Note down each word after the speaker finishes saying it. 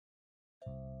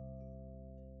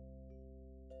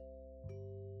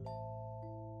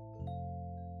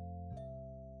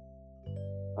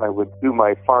I would do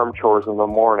my farm chores in the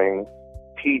morning,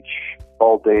 teach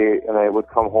all day, and I would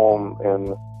come home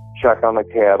and check on the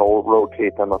cattle,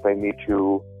 rotate them if I need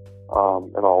to,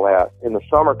 and all that. In the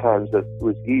summer times, it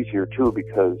was easier too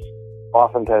because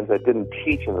oftentimes I didn't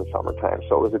teach in the summertime,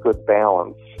 so it was a good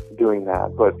balance doing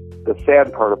that. But the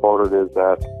sad part about it is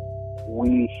that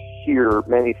we hear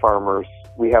many farmers,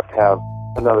 we have to have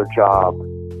another job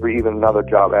or even another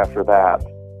job after that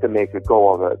to make a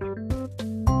go of it.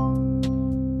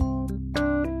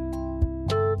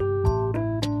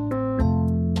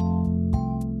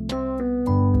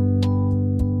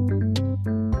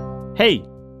 Hey,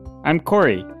 I'm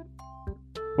Corey.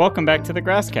 Welcome back to the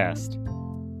Grasscast.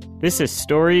 This is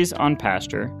Stories on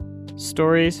Pasture,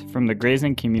 stories from the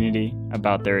grazing community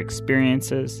about their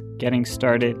experiences, getting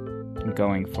started, and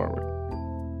going forward.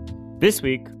 This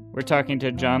week, we're talking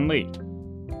to John Lee.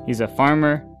 He's a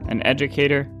farmer, an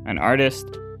educator, an artist,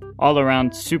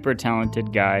 all-around super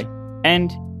talented guy,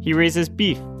 and he raises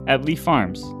beef at Lee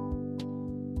Farms.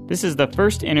 This is the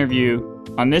first interview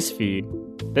on this feed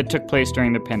that took place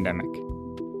during the pandemic.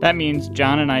 That means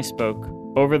John and I spoke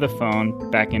over the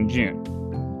phone back in June.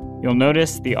 You'll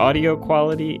notice the audio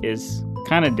quality is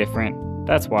kind of different.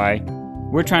 That's why.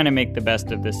 We're trying to make the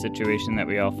best of this situation that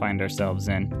we all find ourselves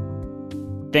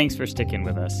in. Thanks for sticking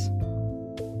with us.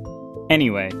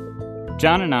 Anyway,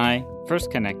 John and I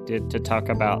first connected to talk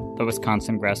about the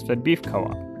Wisconsin Grass-Fed Beef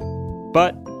Co-op.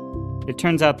 But it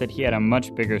turns out that he had a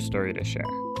much bigger story to share.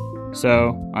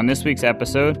 So, on this week's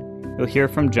episode, you'll hear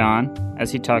from John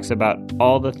as he talks about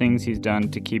all the things he's done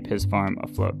to keep his farm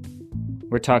afloat.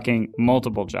 We're talking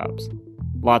multiple jobs,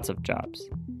 lots of jobs.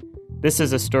 This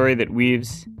is a story that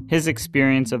weaves his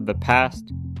experience of the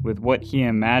past with what he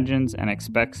imagines and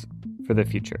expects for the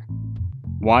future,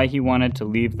 why he wanted to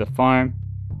leave the farm,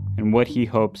 and what he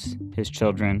hopes his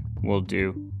children will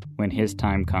do when his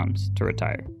time comes to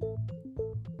retire.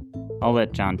 I'll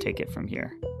let John take it from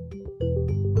here.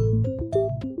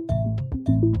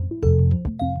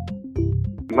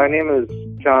 My name is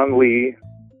John Lee.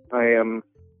 I am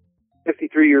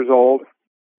 53 years old.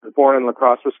 I was born in La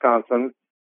Crosse, Wisconsin,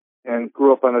 and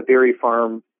grew up on a dairy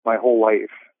farm my whole life.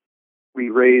 We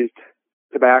raised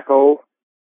tobacco.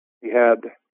 We had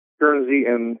Guernsey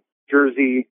and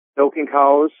Jersey milking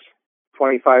cows,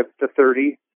 25 to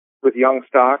 30, with young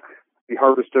stock. We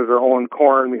harvested our own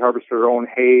corn. We harvested our own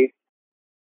hay.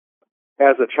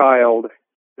 As a child,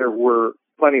 there were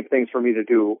plenty of things for me to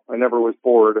do. I never was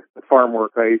bored with farm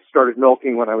work. I started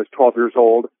milking when I was 12 years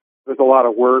old. It was a lot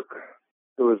of work.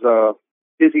 It was a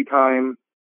busy time,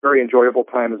 very enjoyable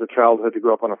time as a childhood to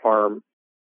grow up on a farm.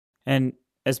 And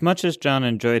as much as John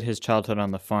enjoyed his childhood on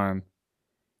the farm,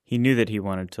 he knew that he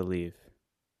wanted to leave.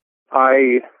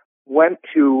 I went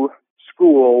to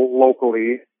school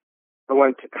locally. I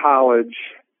went to college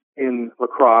in La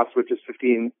Crosse, which is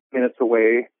 15 minutes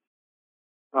away.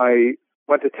 I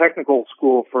went to technical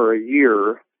school for a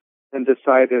year and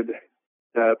decided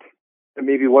that it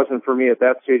maybe wasn't for me at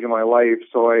that stage of my life,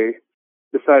 so I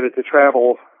decided to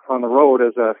travel on the road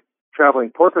as a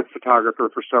traveling portrait photographer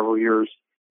for several years.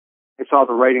 I saw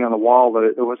the writing on the wall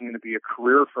that it wasn't going to be a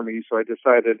career for me, so I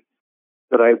decided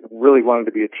that I really wanted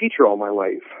to be a teacher all my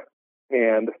life.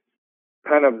 And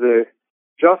kind of the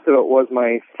gist of it was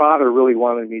my father really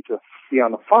wanted me to be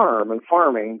on the farm and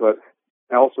farming, but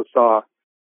I also saw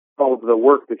all of the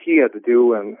work that he had to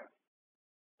do and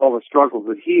all the struggles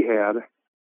that he had.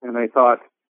 And I thought,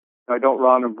 I don't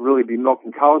want to really be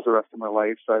milking cows the rest of my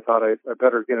life, so I thought I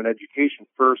better get an education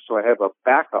first so I have a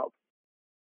backup,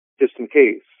 just in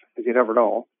case, because you never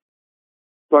know.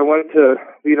 So I went to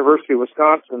the University of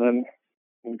Wisconsin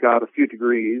and got a few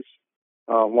degrees,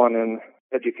 one in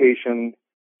education,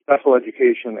 special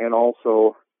education, and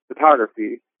also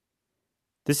photography.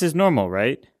 This is normal,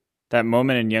 right? That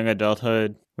moment in young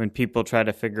adulthood when people try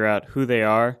to figure out who they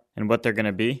are and what they're going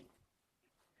to be?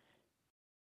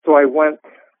 So I went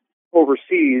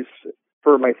overseas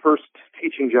for my first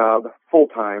teaching job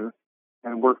full-time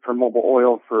and worked for Mobil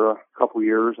Oil for a couple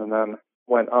years, and then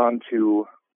went on to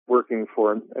working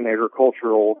for an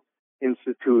agricultural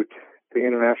institute, the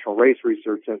International Race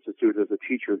Research Institute, as a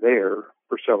teacher there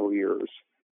for several years.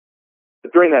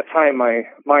 But during that time, my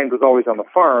mind was always on the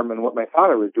farm and what my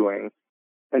father was doing.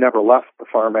 I never left the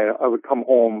farm. I would come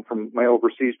home from my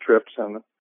overseas trips, and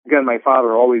again, my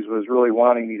father always was really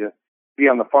wanting me to be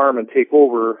on the farm and take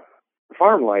over the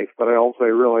farm life, but I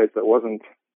realized that wasn't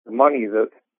the money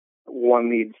that one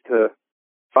needs to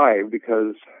survive,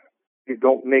 because you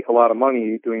don't make a lot of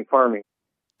money doing farming.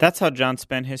 That's how John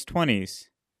spent his 20s.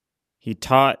 He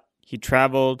taught, he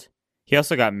traveled, he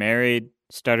also got married,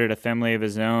 started a family of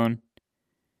his own.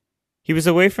 He was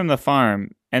away from the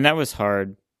farm, and that was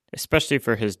hard, especially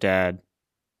for his dad.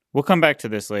 We'll come back to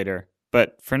this later,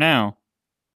 but for now...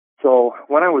 So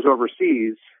when I was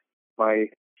overseas, my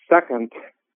second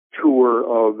tour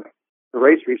of the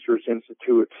Race Research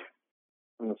Institute,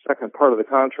 in the second part of the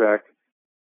contract,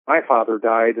 my father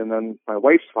died and then my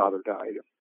wife's father died.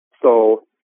 So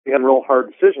we had real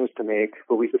hard decisions to make,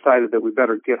 but we decided that we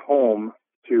better get home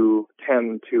to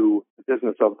tend to the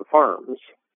business of the farms.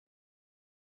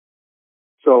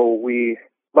 So we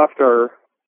left our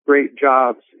great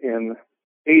jobs in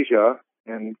Asia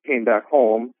and came back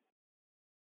home.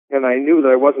 And I knew that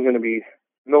I wasn't going to be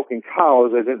milking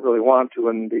cows. I didn't really want to,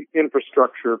 and the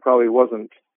infrastructure probably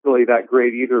wasn't really that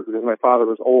great either because my father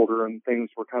was older and things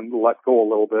were kind of let go a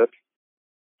little bit.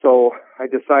 So I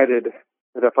decided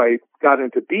that if I got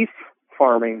into beef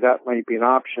farming, that might be an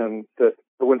option, that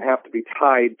I wouldn't have to be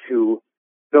tied to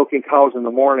milking cows in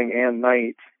the morning and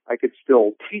night. I could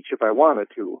still teach if I wanted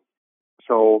to.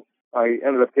 So I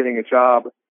ended up getting a job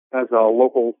as a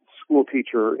local school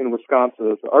teacher in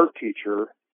Wisconsin as an art teacher,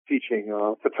 teaching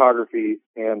photography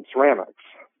and ceramics.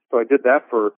 So I did that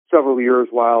for several years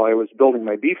while I was building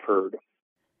my beef herd.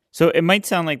 So it might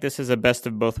sound like this is a best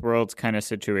of both worlds kind of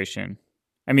situation.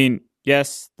 I mean,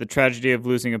 yes, the tragedy of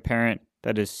losing a parent,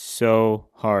 that is so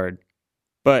hard.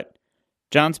 But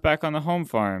John's back on the home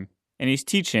farm, and he's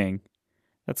teaching.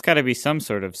 That's got to be some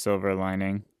sort of silver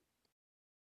lining.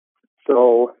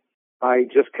 So I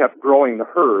just kept growing the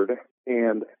herd,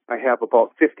 and I have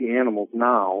about 50 animals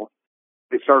now.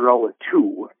 They started out with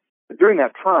 2. But during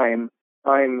that time,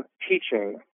 I'm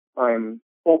teaching. I'm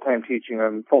full-time teaching.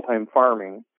 I'm full-time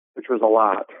farming, which was a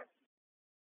lot.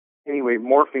 Anyway,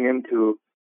 morphing into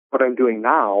what I'm doing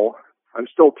now, I'm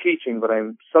still teaching, but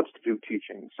I'm substitute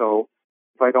teaching. So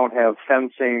if I don't have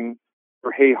fencing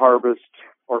or hay harvest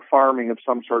or farming of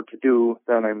some sort to do,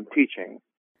 then I'm teaching.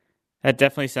 That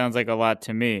definitely sounds like a lot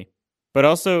to me. But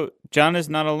also, John is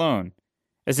not alone.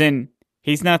 As in,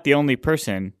 he's not the only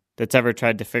person that's ever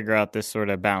tried to figure out this sort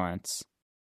of balance.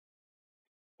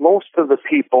 Most of the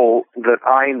people that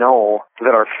I know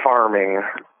that are farming,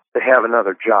 they have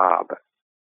another job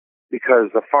because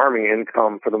the farming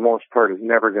income, for the most part, is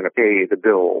never going to pay the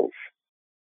bills.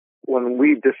 When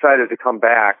we decided to come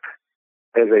back,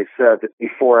 as I said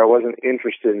before, I wasn't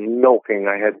interested in milking.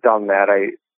 I had done that.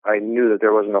 I knew that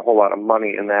there wasn't a whole lot of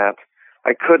money in that.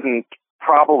 I couldn't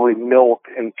probably milk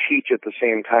and teach at the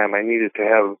same time. I needed to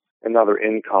have another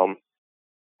income.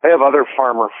 I have other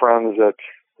farmer friends that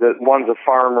one's a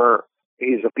farmer,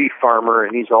 he's a beef farmer,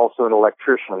 and he's also an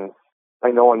electrician. I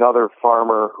know another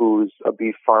farmer who's a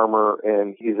beef farmer,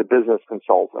 and he's a business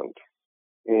consultant.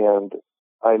 And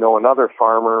I know another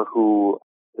farmer who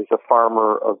is a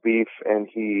farmer of beef, and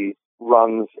he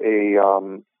runs a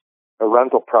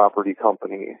rental property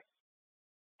company.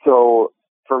 So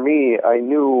for me, I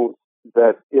knew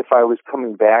that if I was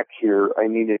coming back here, I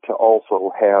needed to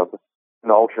also have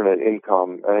an alternate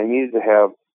income, and I needed to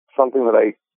have something that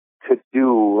I could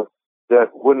do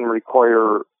that wouldn't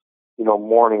require,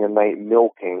 morning and night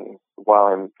milking while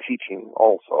I'm teaching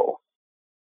also.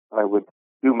 I would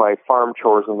do my farm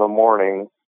chores in the morning,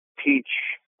 teach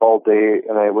all day,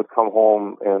 and I would come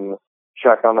home and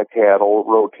check on the cattle,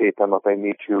 rotate them if I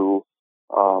need to,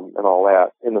 and all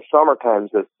that. In the summer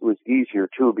times, it was easier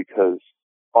too because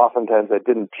oftentimes I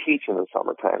didn't teach in the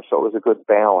summertime, so it was a good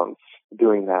balance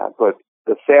doing that. But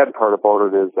the sad part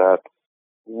about it is that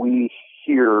we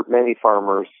hear many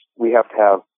farmers, we have to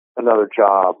have another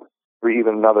job or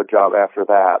even another job after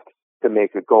that to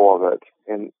make a go of it.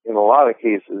 And in a lot of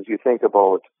cases, you think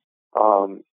about,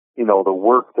 the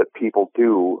work that people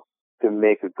do to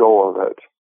make a go of it.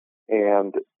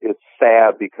 And it's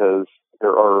sad because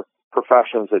there are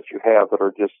professions that you have that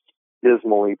are just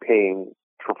dismally paying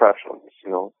professions,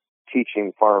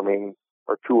 teaching, farming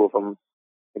are 2 of them,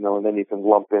 and then you can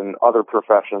lump in other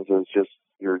professions as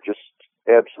you're just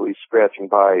absolutely scratching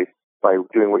by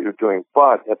doing what you're doing.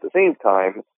 But at the same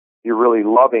time, you're really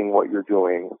loving what you're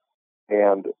doing.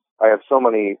 And I have so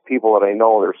many people that I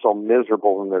know, they're so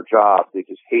miserable in their jobs. They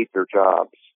just hate their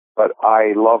jobs. But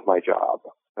I love my job.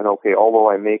 And although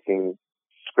I'm making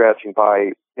scratching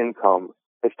by income,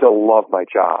 I still love my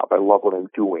job. I love what I'm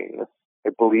doing. I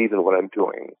believe in what I'm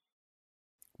doing.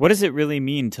 What does it really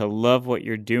mean to love what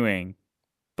you're doing,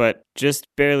 but just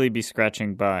barely be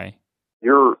scratching by?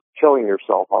 You're killing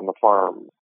yourself on the farm.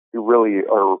 You really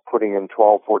are putting in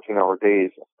 12, 14-hour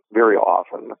days very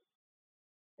often.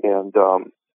 And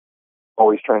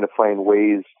always trying to find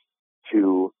ways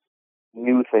to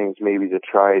new things maybe to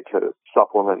try to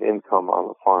supplement income on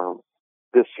the farm.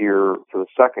 This year, for the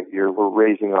second year, we're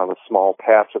raising on a small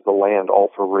patch of the land,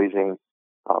 also raising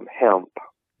hemp.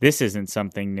 This isn't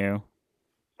something new.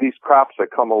 these crops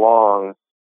that come along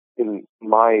in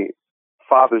my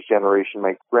father's generation,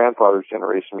 my grandfather's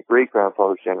generation, my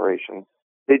great-grandfather's generation,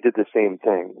 they did the same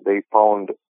thing. They found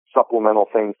supplemental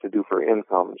things to do for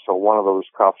income. So one of those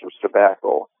crops was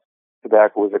tobacco.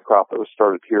 Tobacco was a crop that was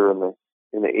started here in the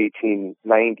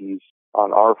 1890s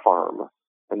on our farm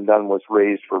and then was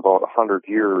raised for about 100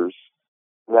 years.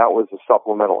 That was a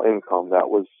supplemental income. That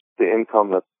was the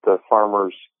income that the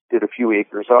farmers did a few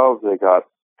acres of. They got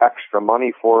extra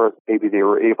money for it. Maybe they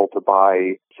were able to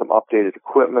buy some updated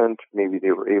equipment. Maybe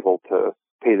they were able to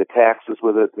pay the taxes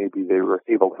with it. Maybe they were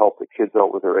able to help the kids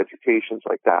out with their educations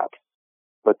like that.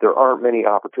 But there aren't many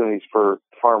opportunities for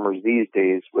farmers these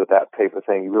days with that type of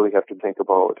thing. You really have to think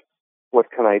about,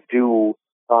 what can I do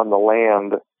on the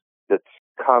land that's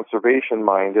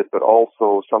conservation-minded, but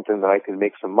also something that I can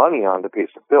make some money on to pay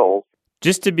some bills.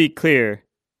 Just to be clear,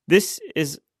 this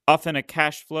is often a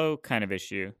cash flow kind of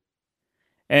issue.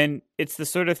 And it's the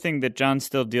sort of thing that John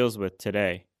still deals with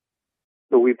today.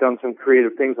 So we've done some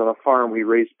creative things on a farm. We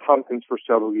raised pumpkins for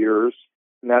several years,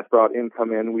 and that brought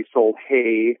income in. We sold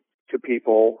hay to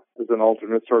people as an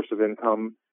alternate source of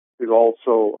income. We've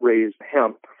also raised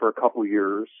hemp for a couple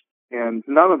years. And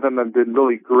none of them have been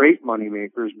really great money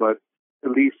makers, but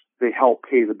at least they help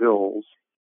pay the bills.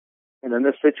 And in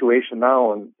this situation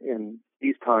now, in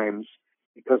these times,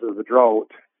 because of the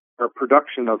drought, our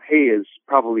production of hay is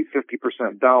probably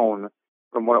 50% down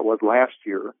from what it was last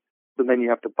year. So then you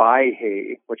have to buy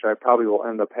hay, which I probably will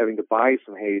end up having to buy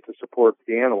some hay to support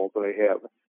the animals that I have.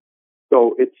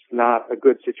 So it's not a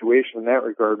good situation in that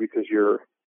regard, because you're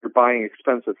buying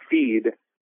expensive feed,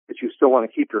 but you still want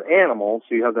to keep your animals.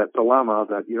 So you have that dilemma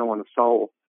that you don't want to sell.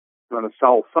 You want to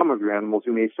sell some of your animals.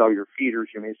 You may sell your feeders,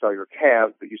 you may sell your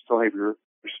calves, but you still have your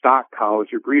stock cows,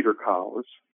 your breeder cows.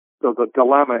 So the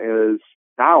dilemma is,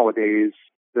 nowadays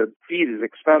the feed is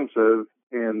expensive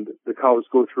and the cows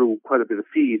go through quite a bit of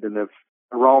feed. And if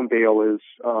a round bale is,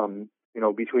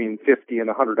 between $50 and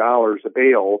 $100 a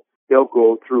bale, they'll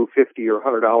go through $50 or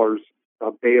 $100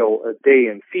 a bale a day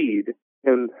in feed.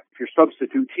 And if you're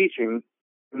substitute teaching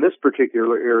in this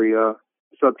particular area,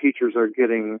 sub teachers are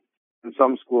getting in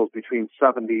some schools between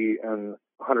 $70 and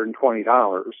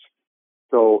 $120.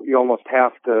 So you almost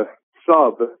have to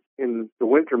sub in the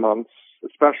winter months,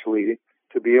 especially,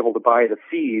 to be able to buy the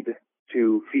feed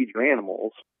to feed your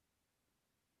animals.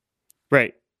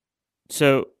 Right.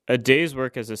 So a day's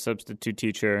work as a substitute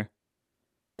teacher,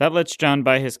 that lets John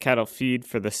buy his cattle feed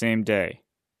for the same day.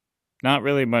 Not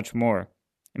really much more.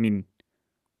 I mean,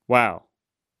 wow.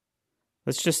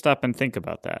 Let's just stop and think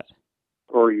about that.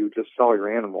 Or you just sell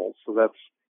your animals. So that's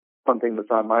something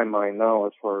that's on my mind now,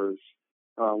 as far as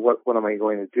what am I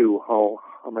going to do? How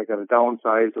am I going to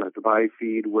downsize? Do I have to buy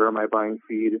feed? Where am I buying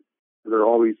feed? There are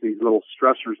always these little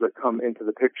stressors that come into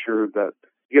the picture that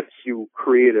gets you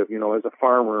creative. As a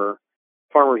farmer,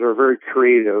 farmers are very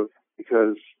creative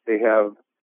because they have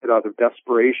it out of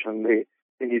desperation. They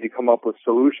need to come up with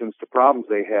solutions to problems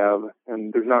they have,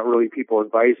 and there's not really people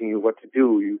advising you what to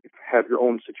do. You have your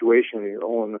own situation, your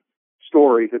own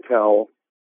story to tell,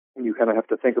 and you kind of have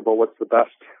to think about what's the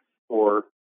best for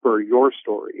your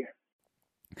story.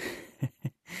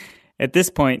 At this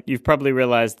point, you've probably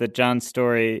realized that John's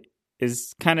story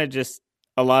is kind of just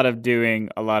a lot of doing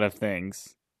a lot of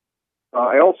things.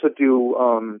 I also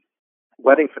do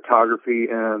wedding photography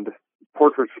and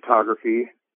portrait photography,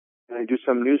 and I do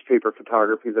some newspaper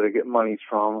photography that I get monies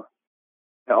from.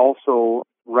 I also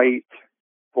write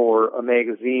for a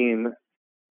magazine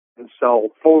and sell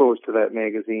photos to that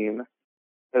magazine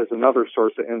as another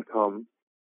source of income.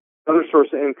 Another source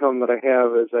of income that I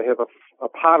have is I have a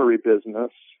pottery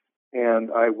business, and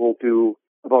I will do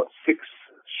about 6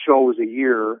 shows a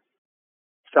year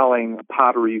selling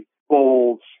pottery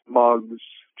bowls, mugs,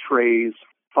 trays,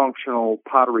 functional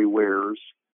pottery wares.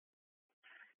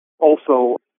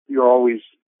 Also, you're always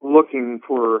looking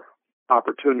for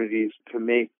opportunities to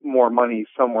make more money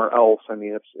somewhere else. I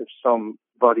mean, if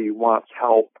somebody wants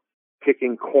help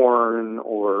picking corn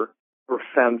or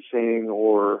fencing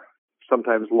or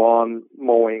sometimes lawn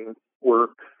mowing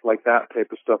work, like that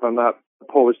type of stuff, I'm not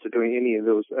opposed to doing any of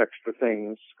those extra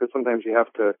things, because sometimes you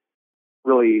have to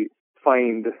really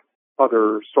find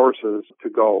other sources to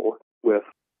go with.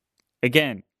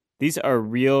 Again, these are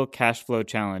real cash flow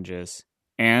challenges.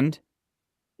 And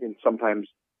in sometimes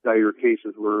dire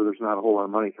cases where there's not a whole lot of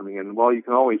money coming in, well, you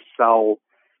can always sell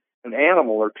an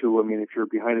animal or two. I mean, if you're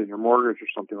behind in your mortgage or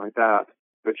something like that,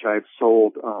 which I've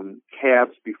sold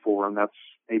calves before, and that's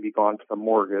maybe gone to the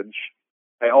mortgage.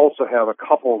 I also have a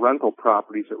couple rental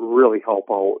properties that really help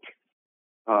out,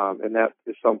 and that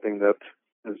is something that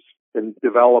has been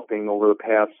developing over the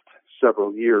past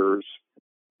several years.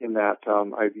 in that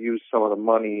I've used some of the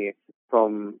money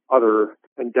from other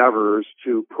endeavors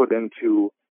to put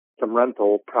into some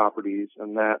rental properties,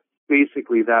 and that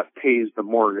basically that pays the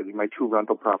mortgage. My 2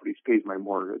 rental properties pays my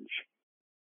mortgage.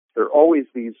 There are always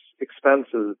these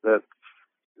expenses that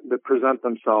present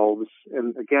themselves,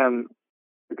 and again,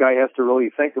 the guy has to really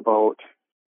think about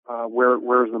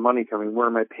where's the money coming? Where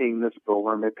am I paying this bill?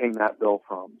 Where am I paying that bill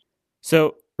from?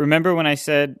 So remember when I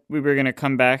said we were going to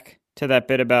come back to that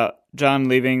bit about John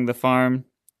leaving the farm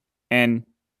and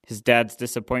his dad's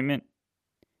disappointment?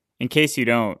 In case you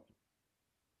don't.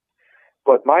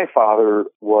 But my father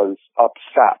was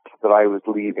upset that I was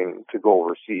leaving to go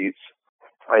overseas.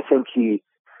 I think he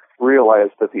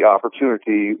realized that the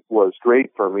opportunity was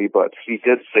great for me, but he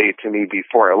did say to me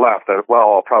before I left that,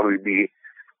 well, I'll probably be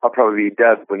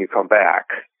dead when you come back,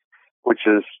 which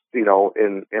is, in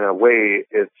a way,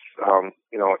 it's,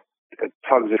 it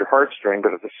tugs at your heartstring.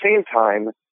 But at the same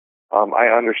time, I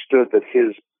understood that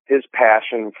his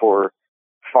passion for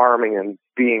farming and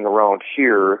being around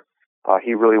here,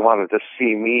 he really wanted to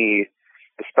see me,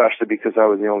 especially because I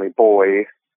was the only boy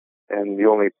and the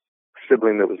only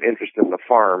sibling that was interested in the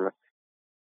farm.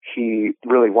 He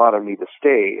really wanted me to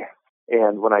stay.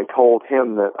 And when I told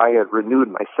him that I had renewed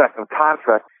my second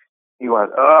contract, he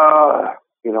went,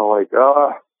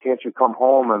 can't you come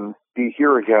home and be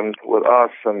here again with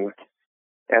us? And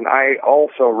I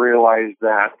also realized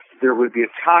that there would be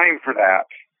a time for that.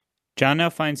 John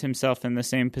now finds himself in the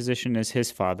same position as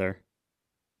his father.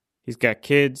 He's got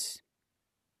kids,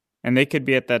 and they could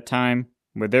be at that time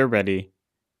where they're ready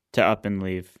to up and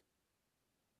leave.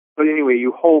 But anyway,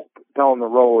 you hope down the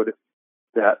road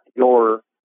that your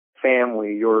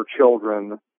family, your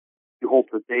children, you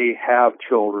hope that they have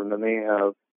children and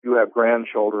you have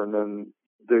grandchildren, and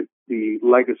the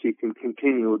legacy can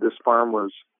continue. This farm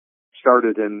was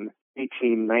started in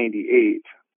 1898,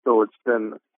 so it's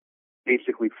been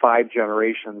basically 5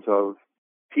 generations of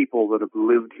people that have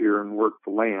lived here and worked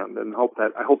the land, and I hope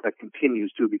that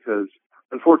continues too, because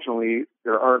unfortunately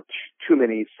there aren't too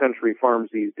many century farms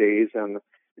these days, and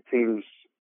it seems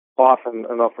often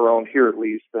enough around here at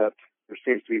least that there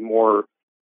seems to be more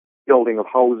building of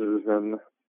houses and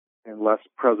less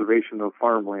preservation of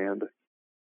farmland.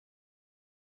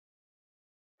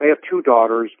 I have 2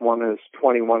 daughters. One is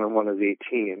 21 and one is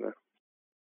 18.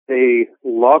 They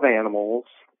love animals.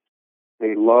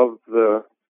 They love the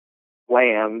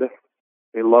land.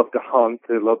 They love to hunt.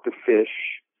 They love to fish.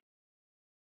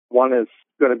 One is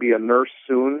going to be a nurse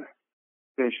soon,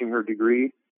 finishing her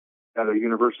degree at a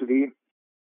university.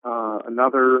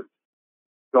 Another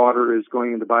daughter is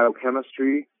going into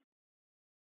biochemistry.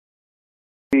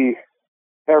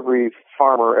 Every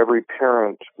farmer, every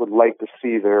parent would like to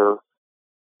see the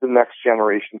next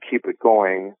generation keep it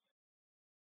going.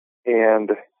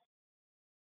 And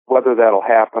whether that'll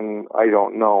happen, I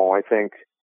don't know. I think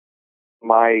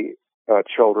my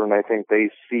children, I think they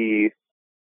see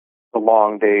the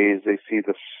long days, they see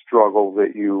the struggle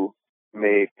that you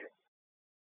make.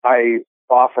 I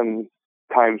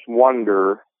oftentimes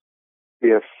wonder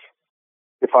if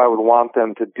I would want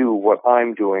them to do what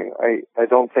I'm doing. I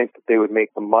don't think that they would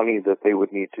make the money that they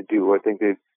would need to do. I think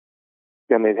they'd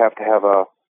have to have a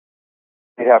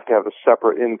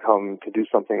separate income to do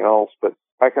something else. But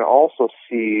I can also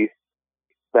see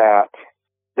that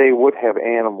they would have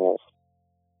animals.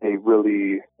 They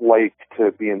really like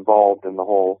to be involved in the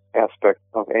whole aspect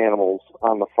of animals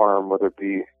on the farm, whether it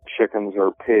be chickens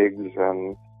or pigs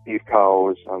and beef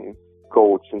cows and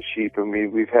goats and sheep. I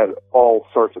mean, we've had all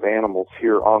sorts of animals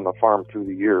here on the farm through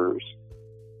the years.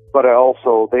 But they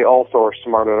also are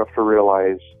smart enough to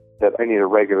realize that I need a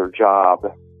regular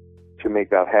job to make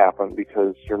that happen,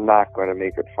 because you're not going to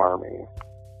make it farming.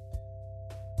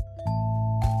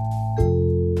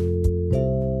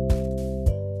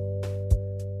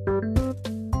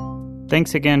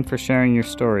 Thanks again for sharing your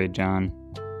story, John.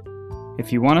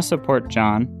 If you want to support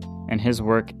John and his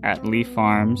work at Lee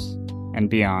Farms and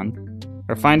beyond,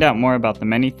 or find out more about the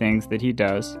many things that he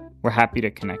does, we're happy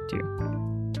to connect you.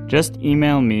 Just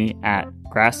email me at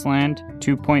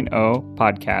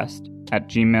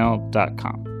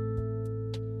grassland2.0podcast@gmail.com.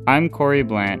 I'm Corey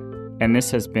Blant, and this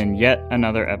has been yet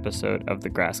another episode of The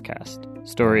Grasscast,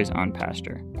 Stories on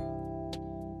Pasture.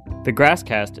 The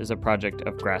Grasscast is a project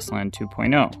of Grassland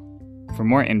 2.0. For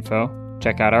more info,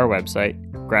 check out our website,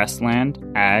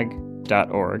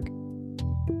 grasslandag.org.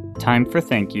 Time for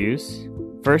thank yous.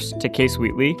 First, to Case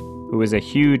Wheatley, who was a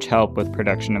huge help with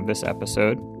production of this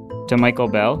episode, to Michael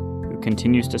Bell, who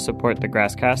continues to support the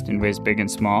Grasscast in ways big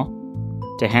and small,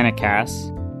 to Hannah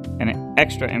Cass, an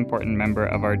extra important member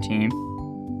of our team,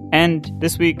 and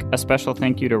this week, a special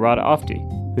thank you to Rada Ofti,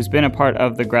 who's been a part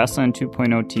of the Grassland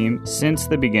 2.0 team since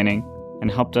the beginning and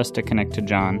helped us to connect to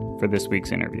John for this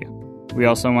week's interview. We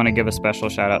also want to give a special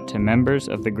shout out to members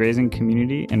of the grazing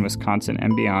community in Wisconsin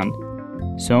and beyond.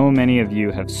 So many of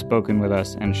you have spoken with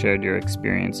us and shared your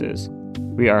experiences.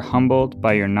 We are humbled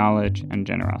by your knowledge and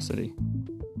generosity.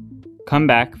 Come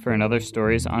back for another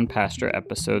Stories on Pasture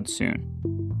episode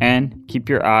soon. And keep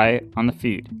your eye on the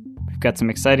feed. We've got some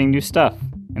exciting new stuff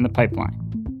in the pipeline.